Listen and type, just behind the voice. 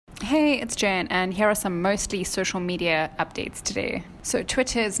Hey, it's Jen, and here are some mostly social media updates today. So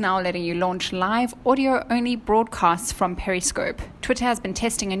Twitter is now letting you launch live audio-only broadcasts from Periscope. Twitter has been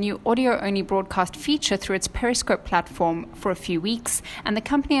testing a new audio-only broadcast feature through its Periscope platform for a few weeks, and the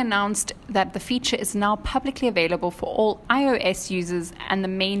company announced that the feature is now publicly available for all iOS users and the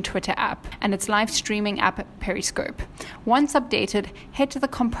main Twitter app, and its live streaming app Periscope. Once updated, head to the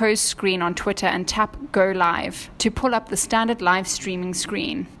Compose screen on Twitter and tap Go Live to pull up the standard live streaming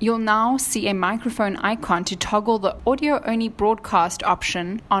screen. You'll now see a microphone icon to toggle the audio-only broadcast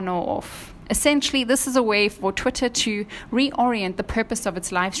option on or off. Essentially, this is a way for Twitter to reorient the purpose of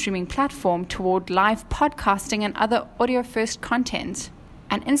its live streaming platform toward live podcasting and other audio-first content.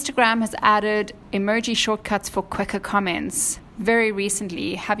 And Instagram has added emoji shortcuts for quicker comments. Very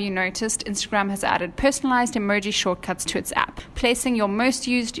recently, have you noticed Instagram has added personalized emoji shortcuts to its app, placing your most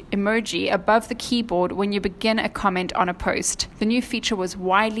used emoji above the keyboard when you begin a comment on a post. The new feature was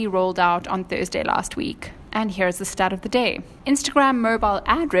widely rolled out on Thursday last week. And here's the stat of the day. Instagram mobile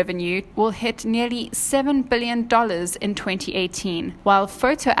ad revenue will hit nearly $7 billion in 2018. While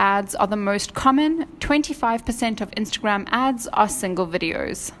photo ads are the most common, 25% of Instagram ads are single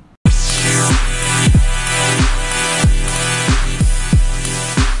videos.